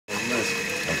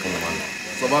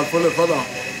صباح الفل الفضا.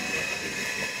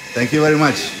 Thank you very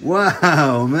much.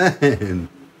 Wow, man.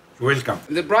 Welcome.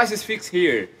 The price is fixed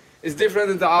here. It's different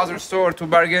than the other store to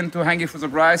bargain, to hang it for the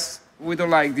price. We don't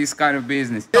like this kind of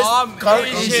business. Come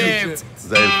Egypt.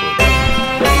 زي الفل.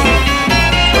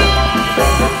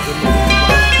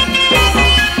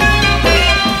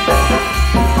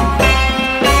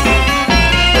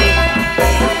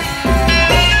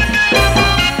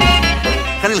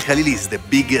 el-Khalili is the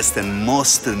biggest and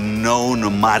most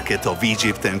known market of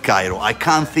Egypt and Cairo. I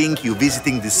can't think you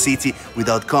visiting the city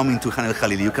without coming to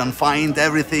el-Khalili. You can find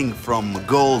everything from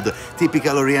gold,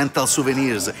 typical oriental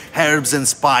souvenirs, herbs and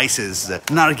spices,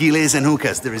 nargiles and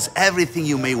hookahs. There is everything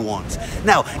you may want.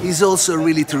 Now, it's also a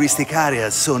really touristic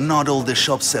area, so not all the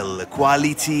shops sell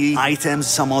quality items.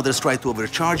 Some others try to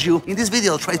overcharge you. In this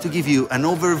video, I'll try to give you an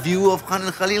overview of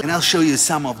el-Khalili, and I'll show you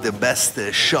some of the best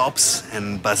shops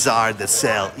and bazaar that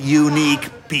sell unique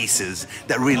pieces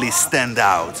that really stand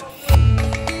out.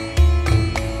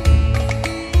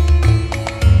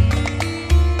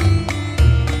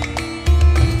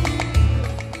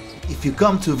 If you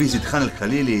come to visit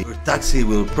el-Khalili, your taxi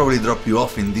will probably drop you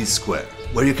off in this square,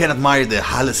 where you can admire the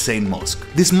Al Hussein Mosque.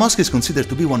 This mosque is considered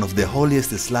to be one of the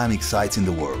holiest Islamic sites in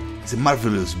the world. It's a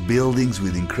marvelous buildings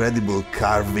with incredible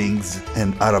carvings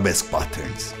and arabesque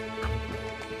patterns.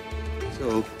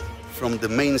 So, from the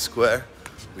main square,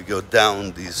 we go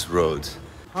down this road.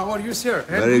 How are you, sir?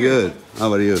 Very good.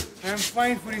 How are you? I'm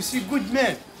fine for you. See, good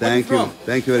man. Thank you.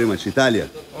 Thank you very much. Italia.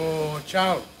 Oh,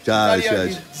 ciao. Ciao, Italia ciao.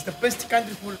 is the best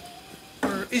country for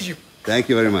Egypt. Thank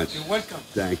you very much. You're welcome.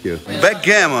 Thank you.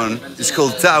 Backgammon is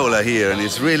called Tawla here, and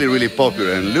it's really, really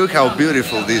popular. And look how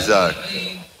beautiful these are.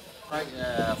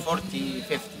 40,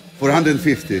 50.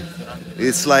 450.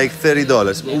 It's like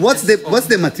 $30. What's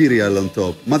the material on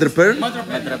top? Mother pearl?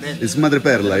 It's mother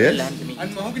pearl, yeah?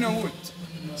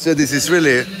 So this is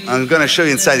really, I'm gonna show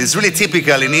you inside. It's really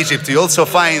typical in Egypt. You also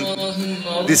find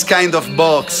this kind of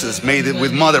boxes made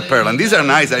with mother pearl, and these are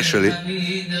nice actually.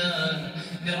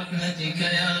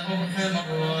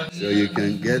 So you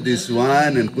can get this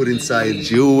one and put inside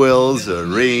jewels or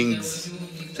rings.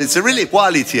 So it's a really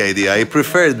quality idea. I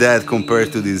prefer that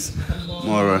compared to these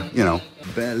more, you know,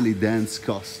 belly dance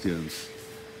costumes.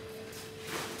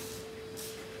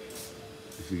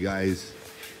 If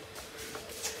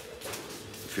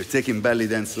you're taking belly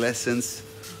dance lessons,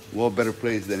 what better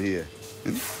place than here?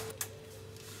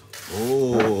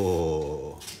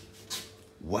 Oh,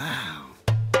 wow.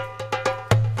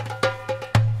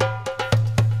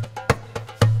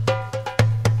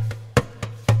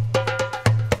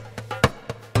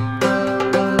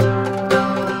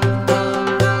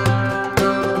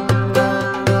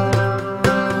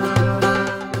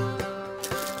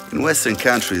 Western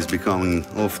countries becoming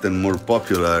often more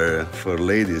popular for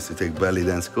ladies to take belly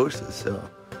dance courses. So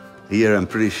here I'm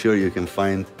pretty sure you can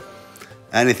find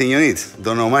anything you need.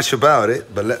 Don't know much about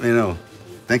it, but let me know.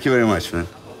 Thank you very much, man.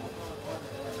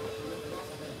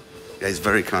 Guys,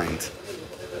 very kind.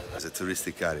 It's a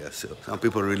touristic area, so some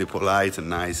people are really polite and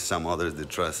nice, some others they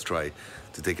just try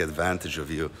to take advantage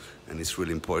of you, and it's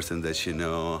really important that you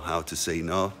know how to say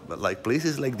no. But like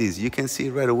places like this, you can see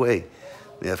right away.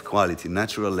 They have quality,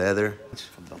 natural leather.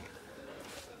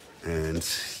 And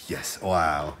yes,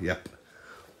 wow, yep.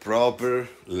 Proper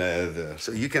leather.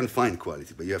 So you can find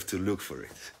quality, but you have to look for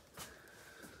it.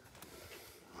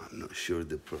 I'm not sure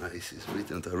the price is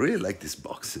written. I really like these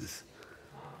boxes.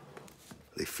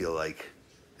 They feel like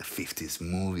the 50s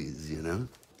movies, you know?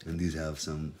 And these have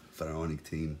some pharaonic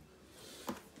theme.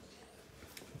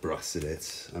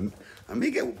 Bracelets. I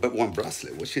may get one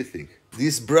bracelet. What do you think?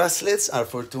 These bracelets are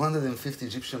for 250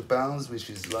 Egyptian pounds, which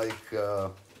is like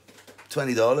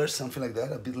 $20, something like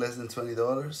that, a bit less than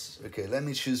 $20. Okay, let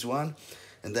me choose one,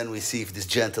 and then we see if this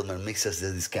gentleman makes us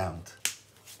the discount.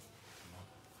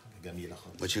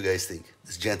 What you guys think?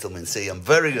 This gentleman say I'm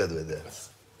very good with that.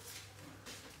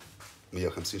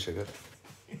 150 شكل.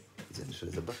 زين شو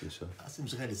ذبحني شو؟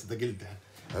 مش غالي ده جلد.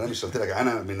 أنا مش قلت لك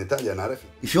أنا من إيطاليا أنا عارف.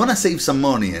 If you wanna save some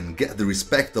money and get the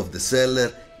respect of the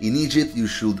seller in Egypt, you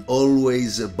should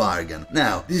always bargain.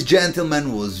 Now, this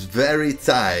gentleman was very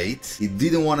tight. He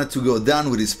didn't want to go down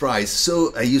with his price,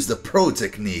 so I used the pro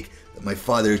technique that my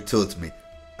father taught me.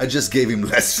 I just gave him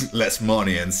less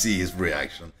money and see his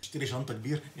reaction. اشتري شنطة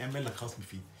كبير يعمل لك خصم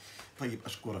فيه. طيب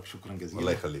أشكرك شكرا جزيلا.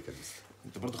 الله يخليك يا مستر.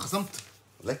 أنت برضه خصمت؟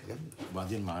 لا جامد.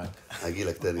 وبعدين معاك. هاجي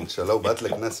لك تاني إن شاء الله وبعت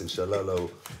لك ناس إن شاء الله لو.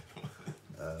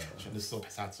 عشان الصبح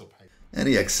ساعة الصبح. And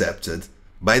he accepted.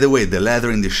 By the way, the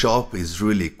leather in the shop is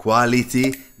really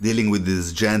quality. Dealing with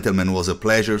this gentleman was a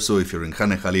pleasure. So if you're in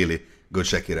el-Khalili, go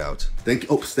check it out.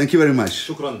 Thank you very much.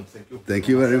 شكرا. Thank you. Thank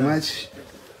you very much.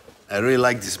 I really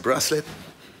like this bracelet.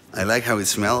 I like how it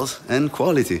smells and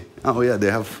quality. Oh yeah, they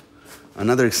have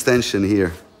another extension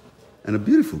here. And a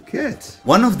beautiful cat.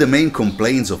 One of the main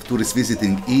complaints of tourists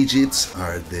visiting Egypt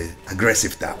are the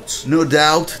aggressive touts. No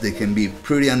doubt they can be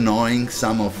pretty annoying,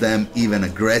 some of them even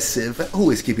aggressive. But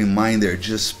always keep in mind they're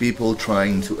just people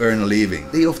trying to earn a living.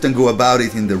 They often go about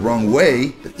it in the wrong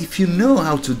way, but if you know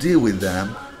how to deal with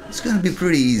them, it's gonna be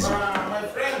pretty easy. My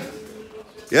friend.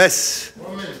 Yes.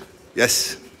 Moment.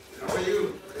 Yes. How are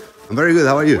you? I'm very good.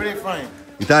 How are you? Very fine.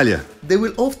 Italia. They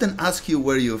will often ask you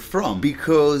where you're from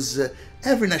because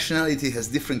every nationality has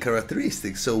different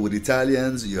characteristics. So with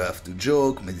Italians, you have to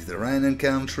joke, Mediterranean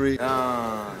country.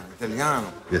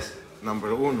 Italiano. Yes. Number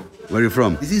uno. Where are you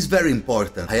from? This is very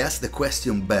important. I asked the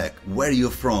question back, where are you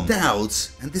from?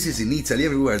 Doubts, and this is in Italy,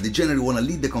 everywhere, they generally want to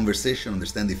lead the conversation,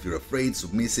 understand if you're afraid,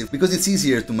 submissive, because it's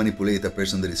easier to manipulate a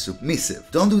person that is submissive.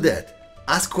 Don't do that.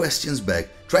 Ask questions back.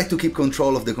 Try to keep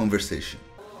control of the conversation.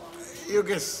 You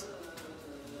guess.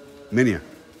 Menia.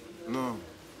 No.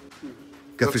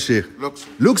 Cafe Sheikh. Looks.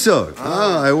 Luxor.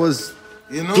 Ah, I was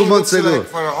You know 2 months looks ago. like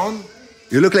Pharaoh?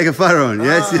 You look like a pharaoh,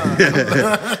 yes?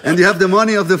 And you have the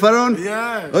money of the pharaoh?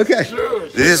 Yeah. Okay. Sure.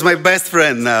 This is my best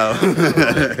friend now.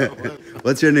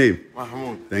 What's your name?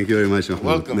 Mahmoud. Thank you very much, Mahmoud.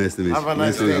 Welcome. Nice to meet you. Have a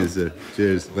nice to meet day. you, sir.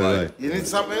 Cheers. Bye-bye. You need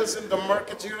something else in the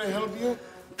market here to help you?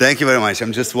 Thank you very much.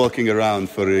 I'm just walking around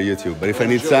for YouTube. But if I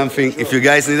need something, if you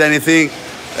guys need anything,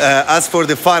 ask for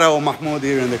the Pharaoh Mahmoud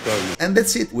here in the corner. And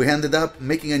that's it. We ended up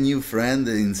making a new friend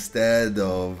instead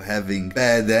of having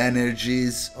bad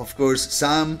energies. Of course,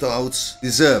 some thoughts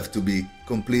deserve to be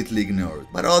completely ignored.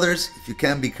 But others, if you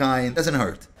can be kind, doesn't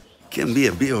hurt. Can be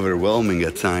a bit overwhelming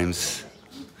at times.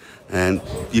 And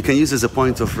you can use as a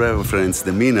point of reference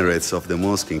the minarets of the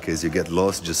mosque in case you get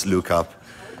lost. Just look up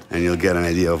and you'll get an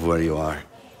idea of where you are.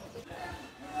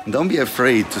 Don't be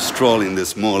afraid to stroll in the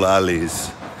small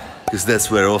alleys, because that's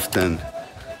where often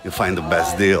you find the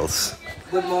best deals.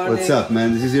 Good morning. What's up,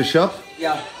 man? This is your shop?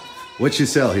 Yeah. What you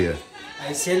sell here?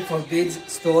 I sell for beads,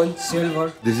 stone,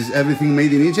 silver. This is everything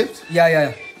made in Egypt?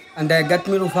 Yeah. And I got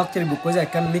mirror factory because I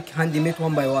can make handmade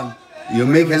one by one. You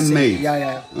make handmade?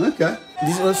 Yeah. Okay.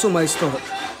 This is also my store.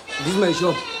 This is my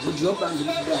shop. Good job and this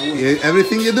is the one.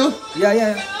 Everything you do?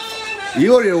 Yeah.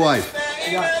 You or your wife?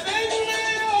 Yeah.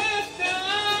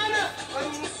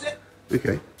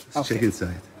 Okay. Let's check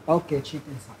inside. Okay, check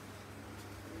inside.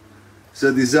 So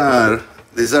these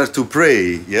are to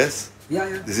pray, yes?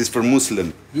 Yeah. This is for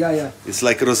Muslim. Yeah. It's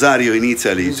like Rosario in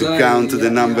Italy, Rosario, to count the yeah,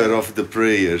 number yeah. of the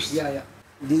prayers. Yeah.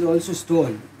 This is also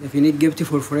stone. If you need gift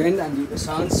for friend and your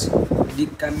sons, they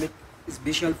can make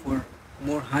special for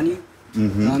more honey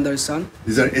under sun.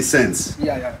 These are essence.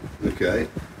 Yeah. Okay.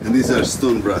 And these are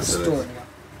stone bracelets. Stone,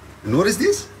 yeah. And what is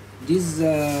this? This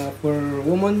for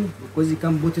woman because you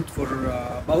can put it for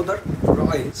powder for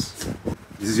eyes.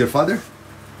 This is your father?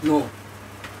 No,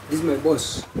 this is my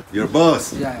boss. Your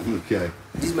boss? Yeah. Okay.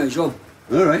 This is my job.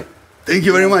 All right. Thank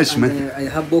you very much, And, man. I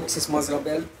have boxes,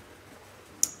 Mazrabel.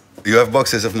 You have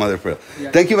boxes of mother pearl.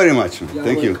 Yeah. Thank you very much. Man. Yeah,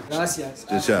 Thank you. Gracias.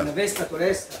 Ciao. Una vesta,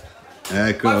 turista.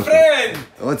 My friend!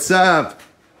 What's up?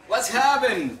 What's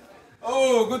happening?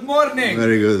 Oh, good morning.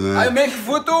 Very good, man. I make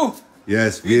photo.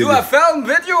 Yes, You do a film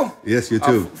video? Yes,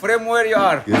 YouTube. From where you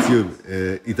are? YouTube,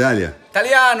 Italia.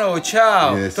 Italiano,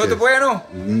 ciao. Yes, Tutto yes. bueno?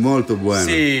 Molto bueno.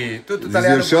 Sì, tutto This is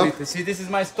italiano. your shop? bonito. Sì, this is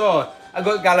my store. I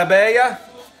got Galabeia.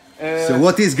 So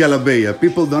what is Galabeia?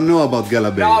 People don't know about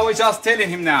Galabeia. Now we're just telling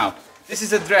him now. This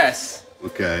is a dress.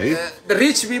 Okay. The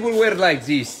rich people wear like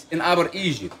this in our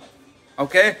Egypt.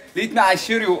 Okay? Let me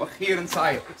show you here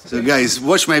inside. So guys,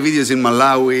 watch my videos in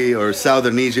Malawi or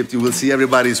southern Egypt. You will see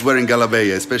everybody's wearing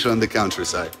Galabeia, especially on the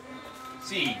countryside.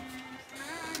 Sì.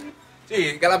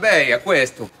 Sì, Galabeia,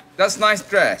 questo. That's nice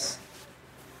dress.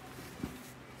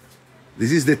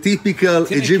 This is the typical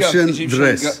Egyptian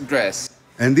dress. dress.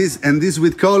 And this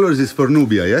with colors is for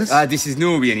Nubia, yes? This is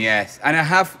Nubian, yes. And I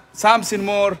have something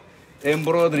more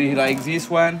embroidery like this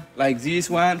one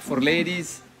for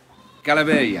ladies.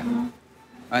 Galabeia.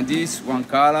 And this one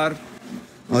color.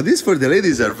 Oh, these for the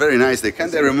ladies are very nice. They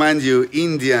kind of remind you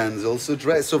Indians also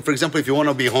dress. So for example, if you want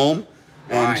to be home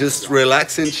and Right. just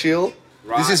relax and chill, this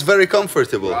Right. is very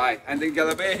comfortable. Right. And the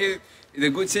Galabeia here, the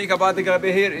good thing about the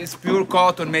Galabeia here is pure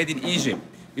cotton made in Egypt.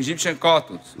 Egyptian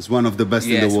cottons. It's one of the best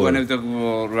in Yes, the world. one of the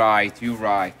right, you're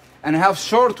right. And I have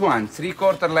short one,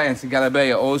 3/4 length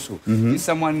Galabeia also. If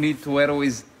someone need to wear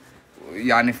with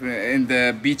يعني in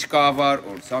the beach cover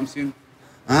or something.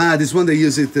 Ah, this one they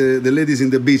use it, the ladies in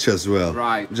the beach as well.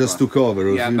 Right. Just to cover.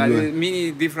 or Yeah, if you but do-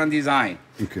 many different design.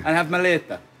 Okay. And I have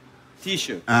maleta,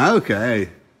 t-shirt. Ah, okay.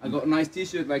 I got nice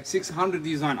t-shirt, like 600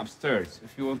 design upstairs,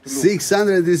 if you want to look.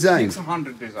 600 designs.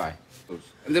 600 design.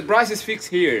 And the price is fixed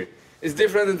here. It's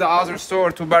different than the other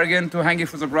store to bargain, to hang it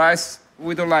for the price.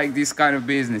 We don't like this kind of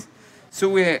business. So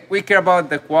we care about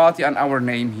the quality and our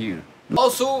name here.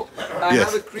 Also, I Yes.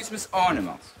 have a Christmas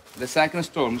ornaments. The second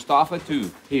store, Mustafa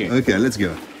too, here. Okay, let's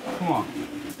go. Come on.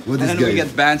 What And is then we guy?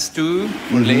 get bands too,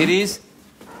 for ladies.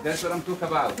 That's what I'm talking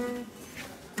about.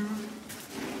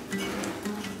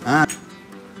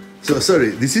 So sorry,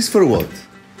 this is for what?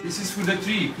 This is for the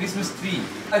tree, Christmas tree.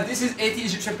 This is 80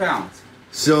 Egyptian pounds.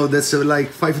 So that's like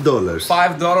 $5.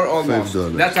 $5 almost.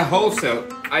 $5. That's a wholesale.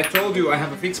 I told you I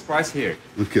have a fixed price here.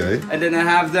 Okay. And then I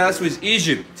have that with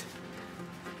Egypt.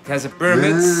 It has a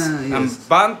pyramids and yes.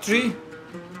 palm tree.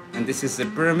 And this is the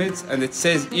pyramids and it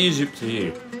says Egypt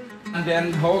here. And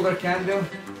then holder candle.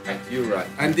 You're right.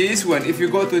 And this one, if you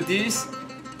go to this,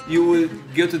 you will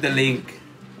go to the link.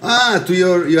 To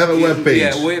you have a web page.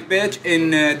 Yeah, web page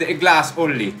in the glass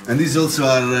only. And these also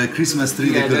are Christmas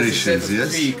tree decorations, that's a set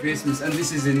of yes? tree, Christmas, and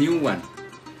this is a new one,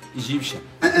 Egyptian.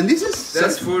 And this is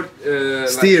That's for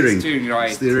steering. like steering,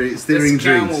 right? Steering That's drinks.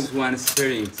 Camel's one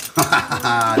steering.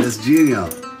 That's genial.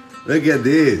 Look at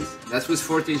this. That was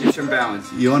 40 Egyptian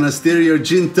pounds. You wanna steer your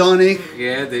gin tonic?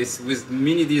 Yeah, this with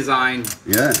mini design.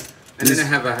 Yeah. And then I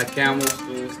have a camel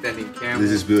too, standing camel.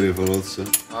 This is beautiful also.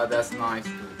 Oh, that's nice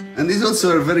too. And these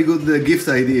also are very good gift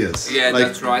ideas. Yeah, Like-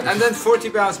 that's right. And then 40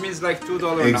 pounds means like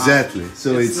 $2 Exactly.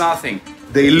 So it's it's nothing.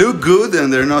 they look good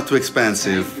and they're not too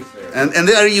expensive. Thank you, sir. And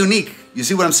they are unique. You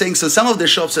see what I'm saying? So some of the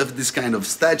shops have this kind of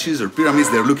statues or pyramids,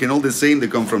 they're looking all the same, they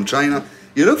come from China.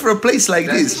 You look for a place like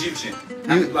That's this. Egyptian.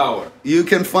 And flower. You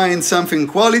can find something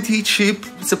quality, cheap.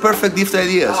 It's a perfect gift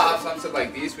idea. I have something like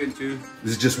this one too.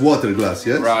 This is just water glass,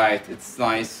 yes? Right, it's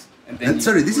nice. And then And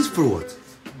sorry, this is for what?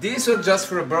 these are just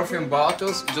for perfume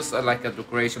bottles, just like a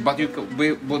decoration. But you we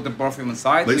put the perfume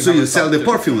inside. Like, we so have you a sell the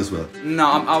top- perfume as well? No,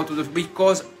 I'm out of the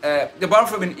because the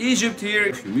perfume in Egypt here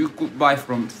you could buy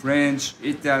from French,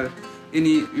 Italy,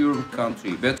 any Europe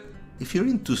country. But If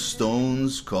you're into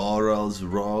stones, corals,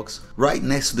 rocks, right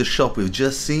next to the shop we've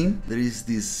just seen, there is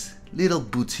this little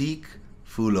boutique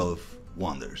full of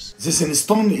wonders. This is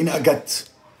stone in agate,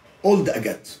 old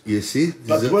agate, You see?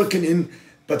 but working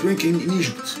in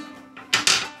Egypt.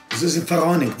 This is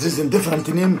pharaonic. This is a different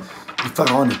name,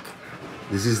 pharaonic.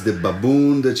 This is the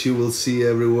baboon that you will see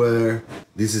everywhere.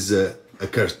 This is a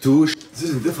cartouche. This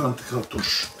is different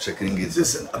cartouche. Checking it.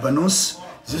 This is abanos.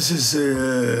 This is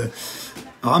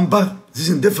amber. This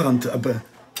is different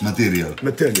Material.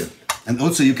 material. And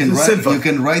also you can This is write silver. you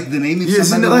can write the name if Yes,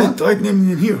 somebody wants. right name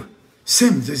in here.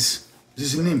 Same. This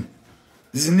is name.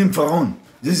 This is name pharaon.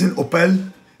 This is in opal.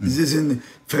 This is in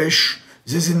fresh.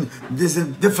 This is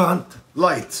different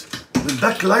light. The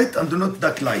dark light and the not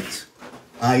dark light.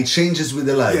 It changes with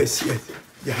the light. Yes.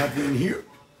 You have in here.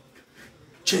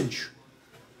 Change.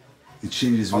 It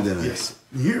changes with the light. Yes.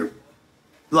 Here,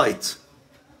 light.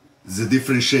 It's a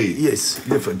different shade. Yes,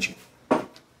 different.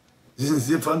 This is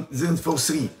different. This is for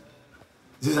three.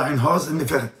 This is ein Haus and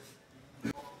different.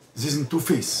 This is two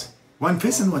face. One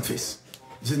face and one face.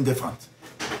 This is different.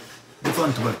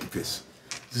 Different work face.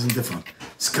 This is different.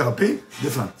 Scrapé,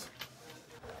 different.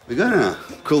 We're gonna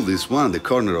call this one the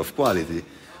corner of quality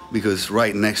because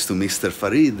right next to Mr.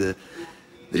 Farid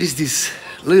there is this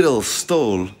little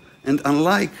stall, and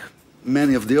unlike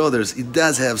many of the others, it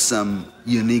does have some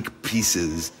unique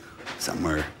pieces. Some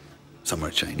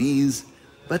are Chinese,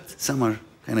 but some are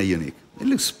kind of unique. It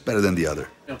looks better than the other.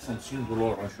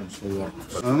 $50 عشان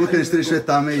صورت. ممكن نشتري شوية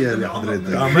طعمية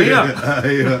لحضرتك. طعمية؟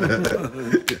 ايوه.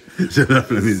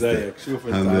 شرفنا ازيك شوف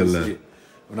انت الحمد عايز لله. ايه.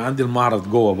 وانا عندي المعرض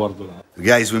جوه برضه.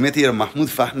 Guys, we met here Mahmoud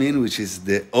Fahmin, which is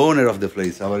the owner of the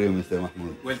place. How are you, Mr.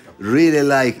 Mahmoud? Welcome.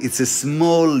 Really it's a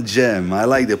small gem. I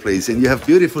like the place. And you have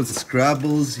beautiful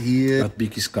Scrabbles here. Dat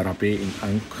biki scarapé in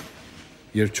ink.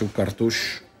 Hier two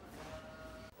cartouche.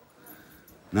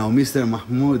 Now, Mr.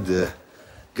 Mahmoud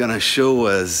gonna show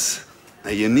us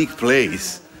a unique place,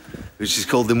 which is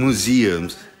called the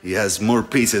museums. He has more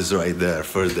pieces right there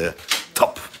for the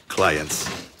top clients.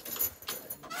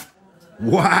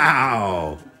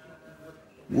 Wow!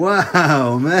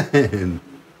 Wow, man!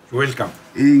 Welcome.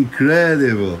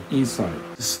 Incredible! Inside.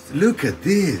 Just look at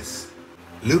this.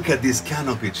 Look at this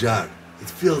canopy jar. It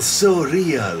feels so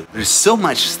real. There's so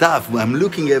much stuff. I'm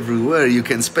looking everywhere. You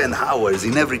can spend hours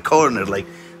in every corner. Like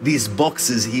these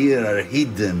boxes here are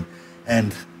hidden.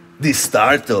 And this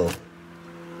turtle.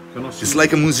 It's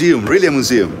like a museum, really a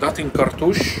museum. That in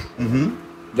cartouche.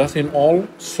 That in all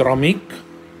ceramic.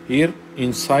 Here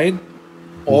inside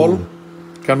all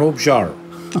canop jar.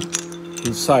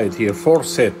 Inside here 4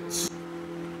 sets.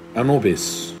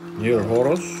 Anubis. Here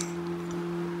Horus.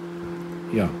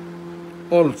 Yeah.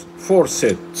 All 4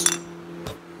 sets.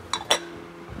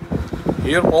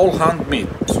 Here all handmade.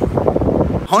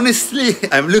 honestly,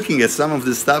 I'm looking at some of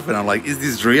the stuff and I'm like, is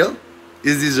this real?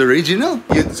 Is this original?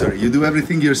 You do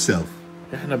everything yourself.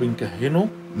 احنا بنكهنه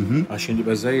عشان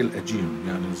يبقى زي القديم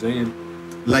يعني زي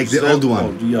Like the old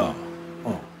one. Yeah.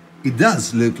 It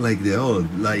does look like the old.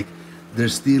 Like there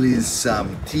still is some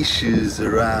tissues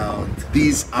around.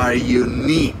 These are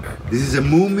unique. This is a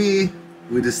mummy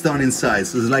with a stone inside.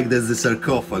 So it's like there's the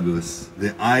sarcophagus,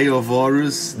 the Eye of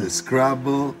Horus, the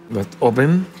Scrabble. That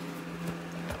open.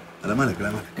 على مالك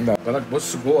على مالك. لا بالك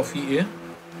بص جوه في ايه؟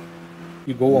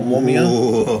 في جوه موميا.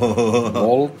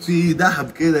 Gold. في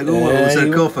ذهب كده جوه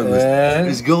sarcophagus.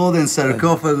 There's gold and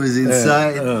sarcophagus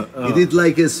inside. It is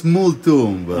like a small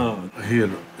tomb. Here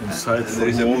inside There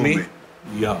is a mummy.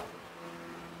 Yeah.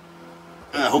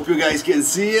 I hope you guys can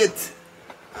see it.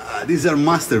 These are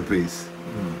masterpieces.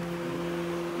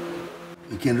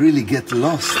 You can really get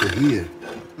lost here.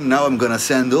 Now I'm gonna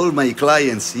send all my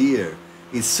clients here.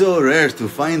 It's so rare to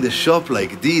find a shop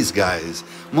like these, guys.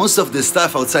 Most of the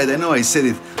stuff outside, I know I said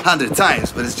it 100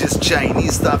 times, but it's just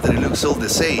Chinese stuff that it looks all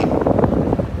the same.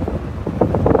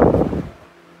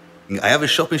 I have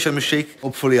a shop in Sharm el-Sheikh.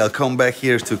 Hopefully I'll come back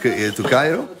here to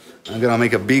Cairo. I'm gonna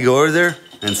make a big order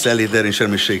and sell it there in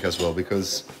Sharm el-Sheikh as well because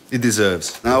it deserves.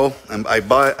 Now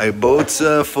I bought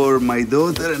for my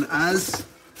daughter and us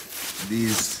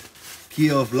these Key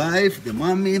of Life, the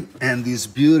mummy, and this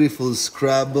beautiful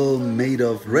Scrabble made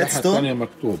of redstone. الثانية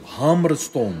مكتوب Hammer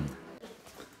Stone.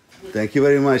 Thank you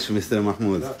very much, Mr.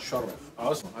 Mahmoud. شرف.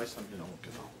 اسمع هاي سمينا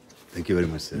كده. Thank you very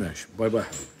much, sir. ماشي باي باي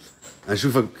حبيبي.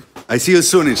 أشوفك. I see you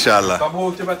soon, inshallah. طب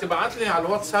هو تبقى تبعت لي على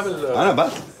الواتساب أنا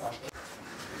بعت.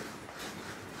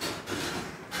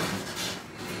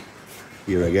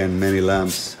 Here again, many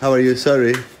lamps. How are you?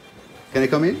 Sorry. Can I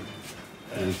come in?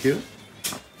 Thank you.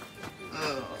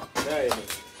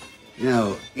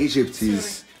 Now, Egypt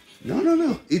is...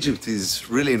 No. Egypt is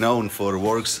really known for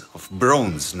works of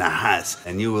bronze, nahas.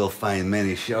 And you will find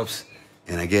many shops.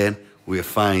 And again, we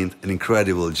find an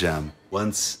incredible gem.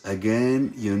 Once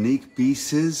again, unique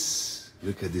pieces.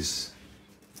 Look at this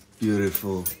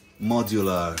beautiful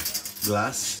modular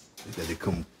glass. Look at the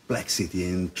complexity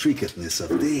and intricateness of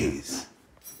these.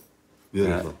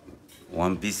 Beautiful.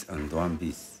 One piece and one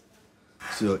piece.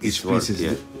 So each piece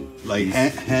is like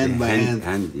hand by hand.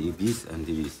 Hand piece and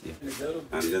piece,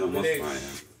 yeah. And then مصنع يعني.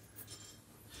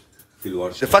 في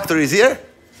الورشة. The factory is here?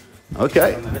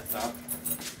 Okay.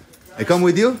 I come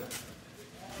with you?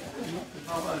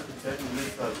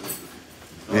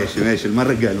 ماشي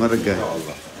المرة الجاية.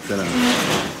 سلام.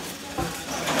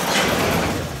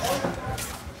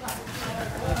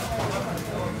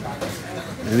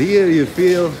 And here you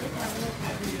feel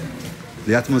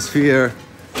the atmosphere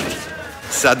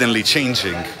suddenly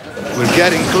changing. We're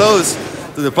getting close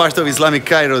to the part of Islamic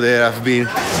Cairo that I've been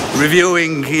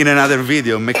reviewing in another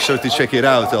video. Make sure to check it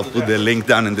out. I'll put the link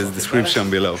down in the description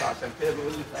below.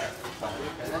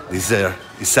 This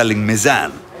is selling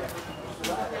mizan,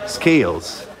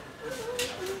 scales.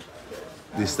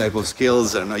 This type of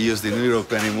scales are not used in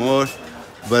Europe anymore,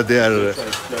 but they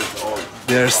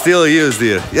are still used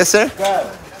here. Yes, sir?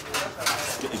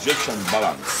 Egyptian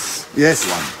balance. Yes.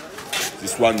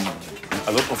 This one,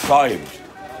 a lot of time.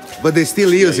 But they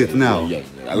still use it now. Yeah.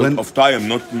 A lot of time,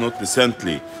 not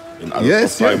recently. In a lot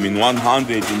of time, in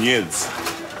 100 years.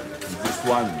 This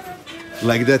one.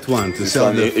 Like that one, to this sell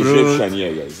one, the fruit. Egyptian,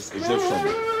 yeah. This Egyptian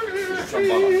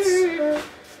balance.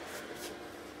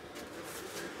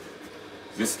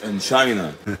 This in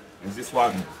China. And this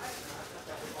one.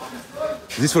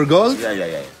 Is this for gold?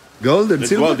 Yeah. Gold and It's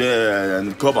silver? gold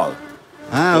and cobalt.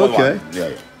 Ah, Gold okay. one.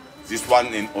 Yeah. This one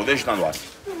in original one.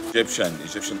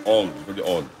 Egyptian old, really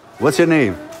old. What's your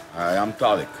name? I am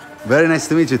Tariq. Very nice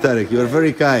to meet you, Tariq. You are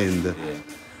very kind.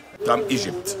 From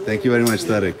Egypt. Thank you very much,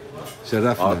 Tariq.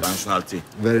 شرفنا. Nationality.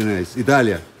 Very nice.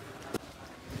 Italia.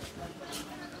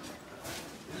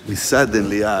 We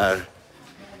suddenly are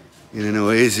in an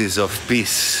oasis of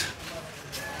peace.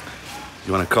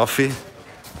 You want a coffee?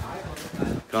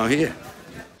 Come here.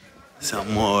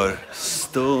 Some more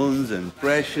stones and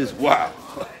precious. Wow.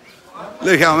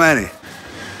 Look how many.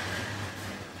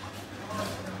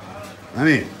 I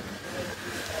mean,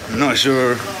 I'm not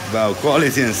sure about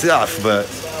quality and stuff, but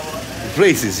the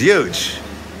place is huge.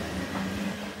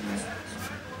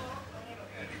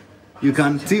 You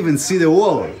can't even see the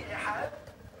wall.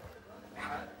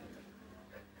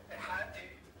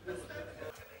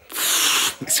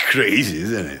 It's crazy,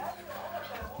 isn't it?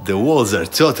 The walls are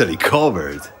totally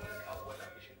covered.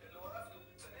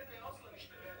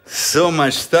 So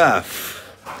much stuff.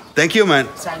 Thank you, man.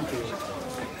 Thank you.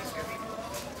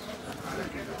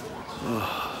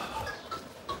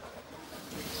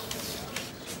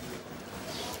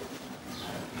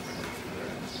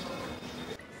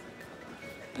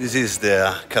 This is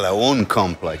the Kalaon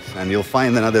complex, and you'll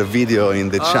find another video in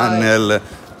the channel.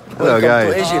 Hello,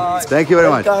 guys. Thank you very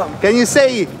much. Can you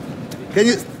say? Can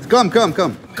you come?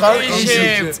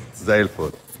 Egypt. زي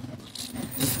الفل.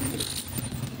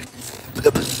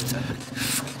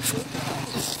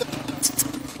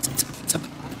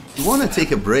 If you want to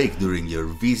take a break during your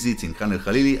visit in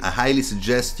el-Khalili, I highly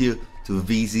suggest you to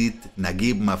visit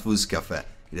Naguib Mahfouz Cafe.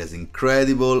 It has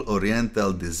incredible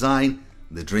oriental design.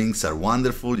 The drinks are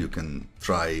wonderful. You can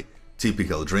try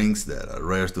typical drinks that are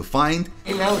rare to find.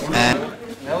 And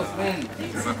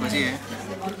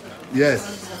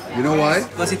yes, you know why?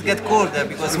 Because it gets cold,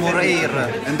 because more air.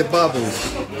 And the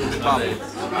bubbles.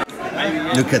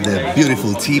 Look at the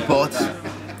beautiful teapot.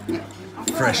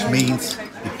 Fresh meat.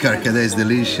 The karkada is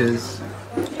delicious.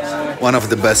 One of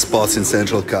the best spots in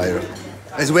central Cairo.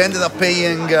 As we ended up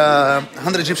paying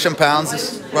 100 Egyptian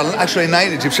pounds, well, actually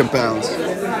 9 Egyptian pounds,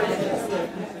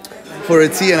 for a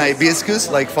tea and hibiscus,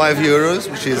 like €5,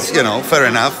 which is, you know, fair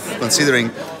enough,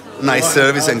 considering nice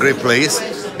service and great place.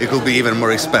 It could be even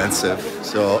more expensive.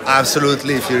 So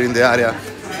absolutely, if you're in the area,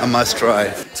 a must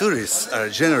try. Tourists are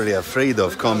generally afraid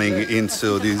of coming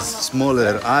into these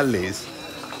smaller alleys,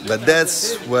 but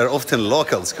that's where often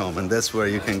locals come, and that's where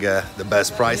you can get the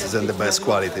best prices and the best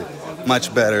quality.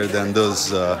 Much better than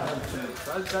those,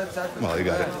 well, you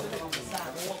got it.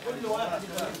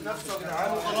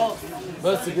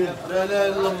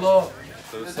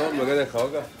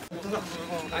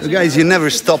 You guys, you never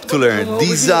stop to learn.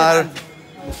 These are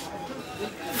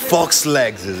fox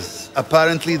legs.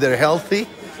 Apparently they're healthy,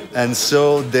 and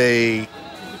so they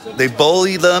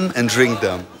boil them and drink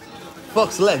them.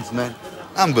 Fox legs, man.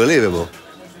 Unbelievable.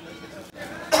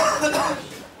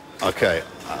 Okay,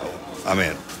 I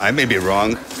mean, I may be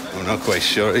wrong. I'm not quite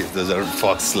sure if those are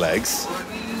fox legs,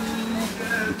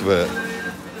 but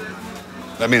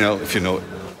let me know if you know.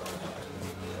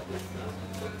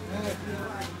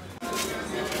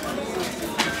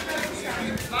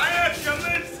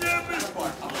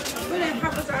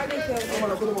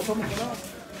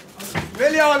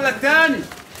 فيليا ولا الثاني؟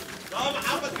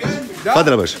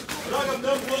 تفضل يا باشا.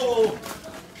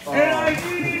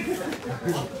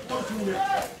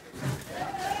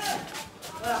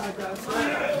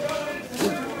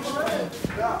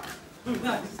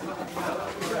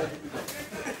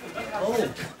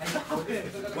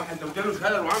 واحد لو جاله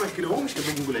الخلل وعمل كده هو مش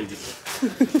هيبقى بنقول ايدي.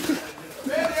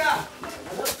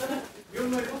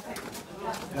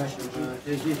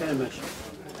 ماشي.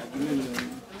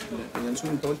 ينسون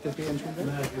انت قلت فيه ينسون ده؟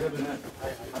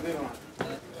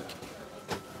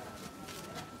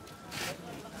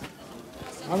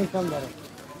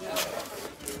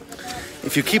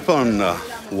 If you keep on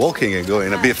walking and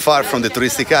going a bit far from the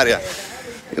touristic area,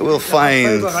 you will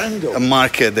find a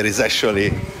market that is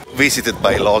actually visited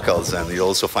by locals, and you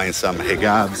also find some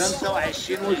hijabs,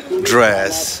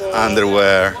 dress,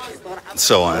 underwear,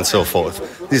 so on and so forth.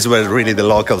 This is where really the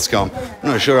locals come.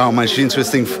 I'm not sure how much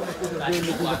interesting,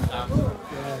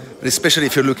 but especially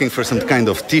if you're looking for some kind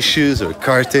of tissues or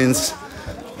curtains,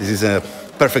 this is a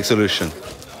perfect solution.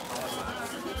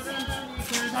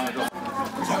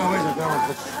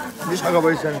 مفيش حاجة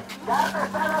بايظة هنا.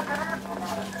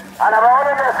 أنا بقول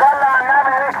اللي يصلي على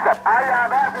النبي يكسب. أيوة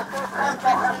بس.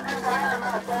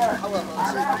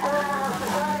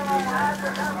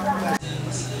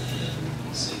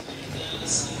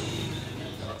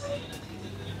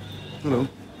 Hello.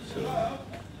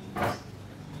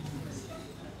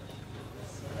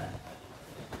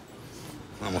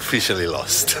 I'm officially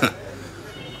lost.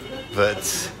 But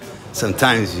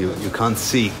sometimes you can't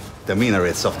see the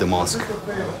minarets of the mosque.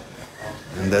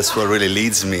 And that's what really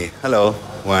leads me, hello,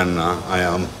 when I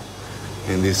am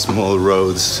in these small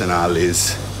roads and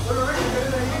alleys.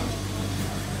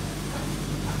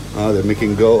 Oh, they're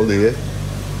making gold here.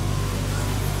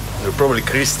 They're probably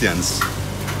Christians.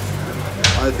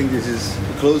 I think this is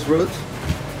a closed road.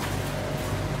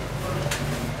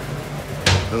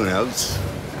 Who knows?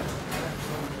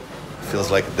 Feels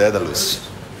like Daedalus.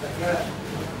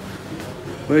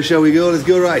 Where shall we go? Let's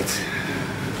go right.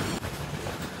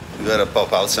 We gotta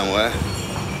pop out somewhere.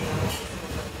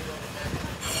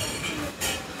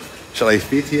 Shall I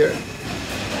fit here?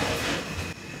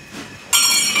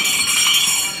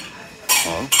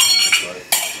 Oh.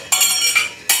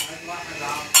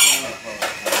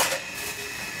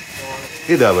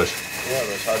 ايه ده يا باشا؟ يا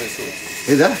باشا عرسوس.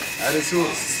 ايه ده؟ عرسوس.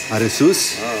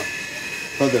 عرسوس؟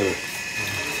 اتفضل يا باشا.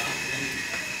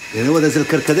 يعني هو ده زي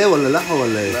الكركديه ولا لحمه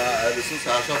ولا ايه؟ لا عرسوس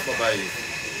عشان طبيعي.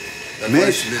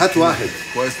 ماشي هات واحد.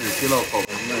 كويس للكلى والقولون.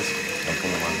 ماشي.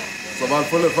 صباح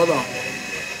الفل الفضا.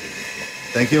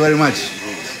 Thank you very much.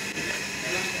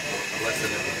 الله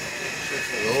يسلمك.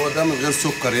 هو ده من غير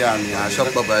سكر يعني عشان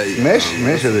طبيعي. ماشي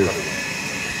ماشي يا dude.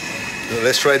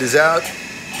 Let's try this out.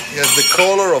 Here's the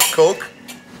color of Coke.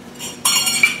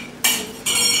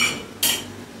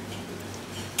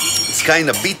 It's kind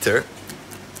of bitter.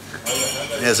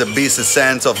 It has a bit of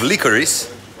sense of licorice.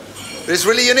 But it's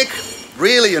really unique.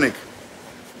 Really unique.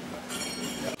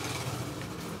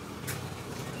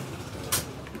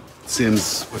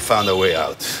 Seems we found a way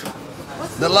out.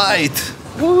 The light.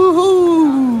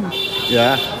 Woohoo!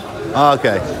 Yeah?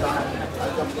 Okay.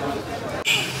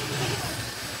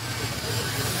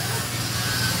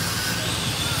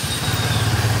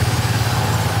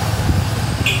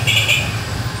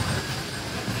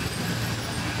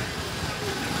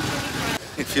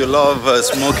 If you love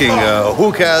smoking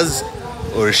hookahs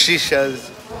or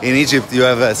shishas, in Egypt you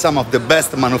have some of the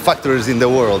best manufacturers in the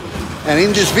world. And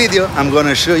in this video, I'm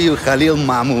gonna show you Khalil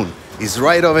Mamoun. He's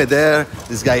right over there.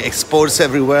 This guy exports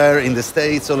everywhere in the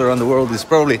States, all around the world. He's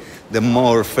probably the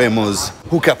more famous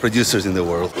hookah producers in the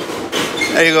world.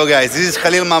 There you go, guys. This is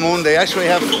Khalil Mamoun. They actually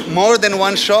have more than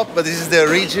one shop, but this is the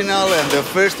original and the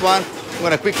first one. I'm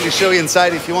gonna quickly show you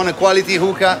inside. If you want a quality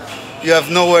hookah, you have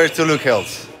nowhere to look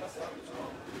else.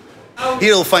 Here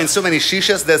you'll find so many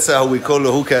shishas. That's how we call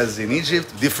hookahs in Egypt.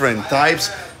 Different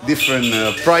types, different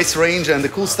price range, and the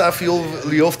cool stuff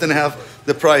you often have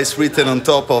the price written on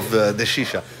top of the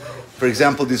shisha. For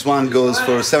example, this one goes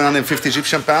for 750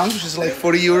 Egyptian pounds, which is like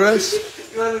 40 euros.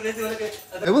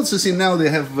 I've also seen now they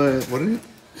have what is it?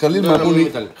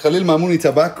 Khalil Mamouni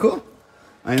tobacco.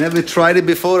 I never tried it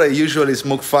before. I usually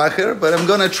smoke facher, but I'm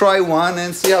gonna try one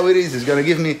and see how it is. It's gonna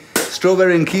give me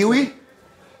strawberry and kiwi.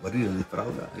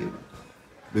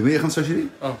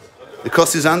 The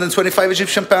cost is 125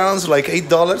 Egyptian pounds, like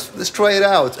 $8. Let's try it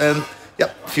out. And yeah,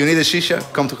 if you need a shisha,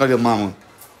 come to Khalil Mamoun.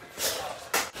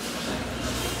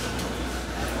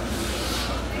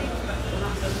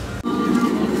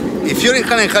 If you're in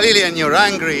Khalili and you're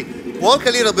hungry, walk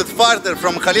a little bit farther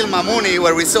from Khalil Mamouni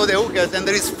where we saw the hookahs, and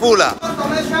there is Fula.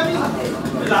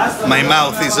 My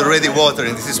mouth is already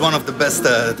watering. This is one of the best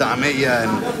ta'amiyya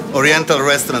and oriental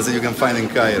restaurants that you can find in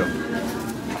Cairo.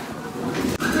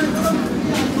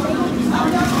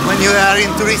 When you are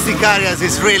in touristic areas,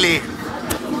 it's really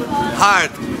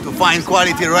hard to find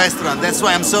quality restaurant. That's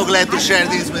why I'm so glad to share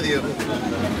this with you.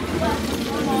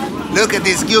 Look at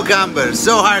this cucumber,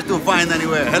 so hard to find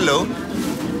anywhere. Hello.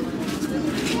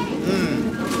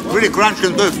 Really crunchy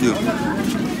and tasty.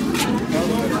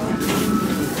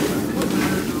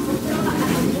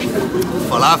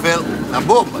 Falafel, a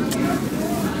bomba.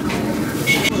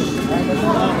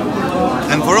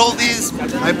 And for all these,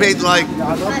 I paid like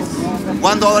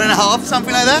 $1.50,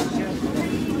 something like that.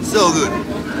 So good.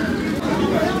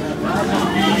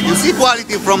 You see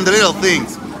quality from the little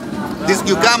things. This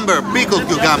cucumber, pickled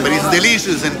cucumber, is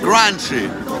delicious and crunchy,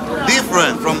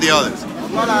 different from the others.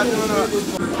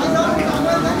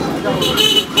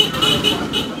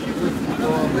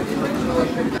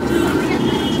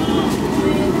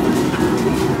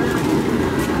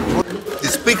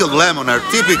 These pickled lemon are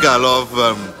typical of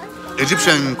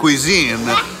Egyptian cuisine,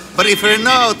 but if you're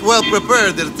not well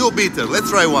prepared, they're too bitter. Let's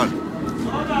try one.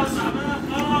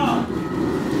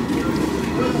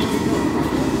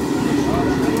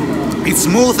 It's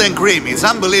smooth and creamy. It's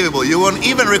unbelievable. You won't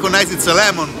even recognize it's a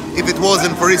lemon if it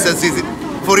wasn't for its acidity.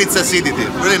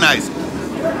 Really nice.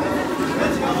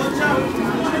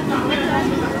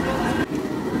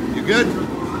 You good?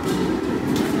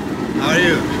 How are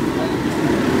you?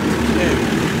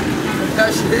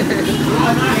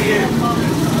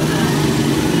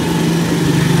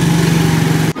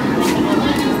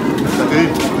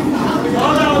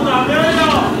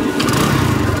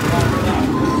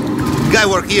 Guy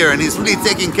work here and he's really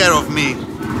taking care of me.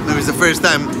 Maybe it's the first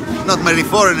time not many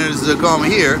foreigners come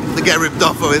here. The guy ripped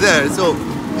off over there, so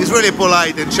he's really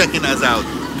polite and checking us out.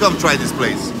 Come try this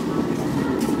place.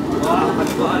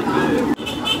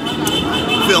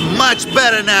 Feel much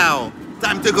better now.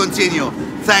 Time to continue.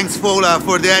 Thanks, Fola,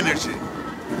 for the energy.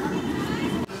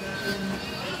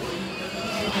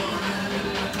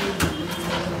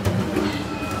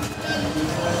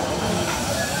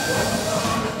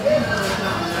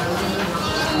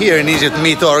 Here in Egypt,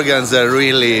 meat organs are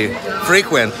really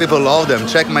frequent. People love them.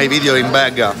 Check my video in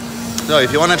Bagga. So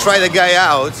if you want to try the guy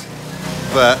out,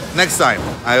 but next time,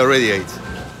 I already ate.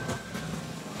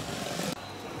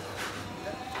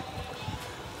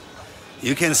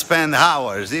 You can spend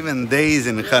hours, even days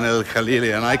in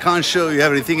el-Khalili, and I can't show you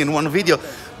everything in one video,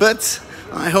 but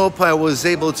I hope I was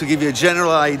able to give you a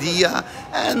general idea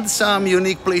and some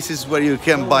unique places where you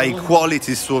can buy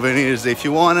quality souvenirs. If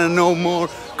you want to know more,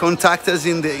 contact us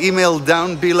in the email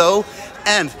down below.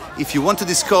 And if you want to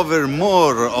discover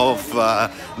more of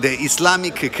the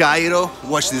Islamic Cairo,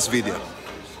 watch this video.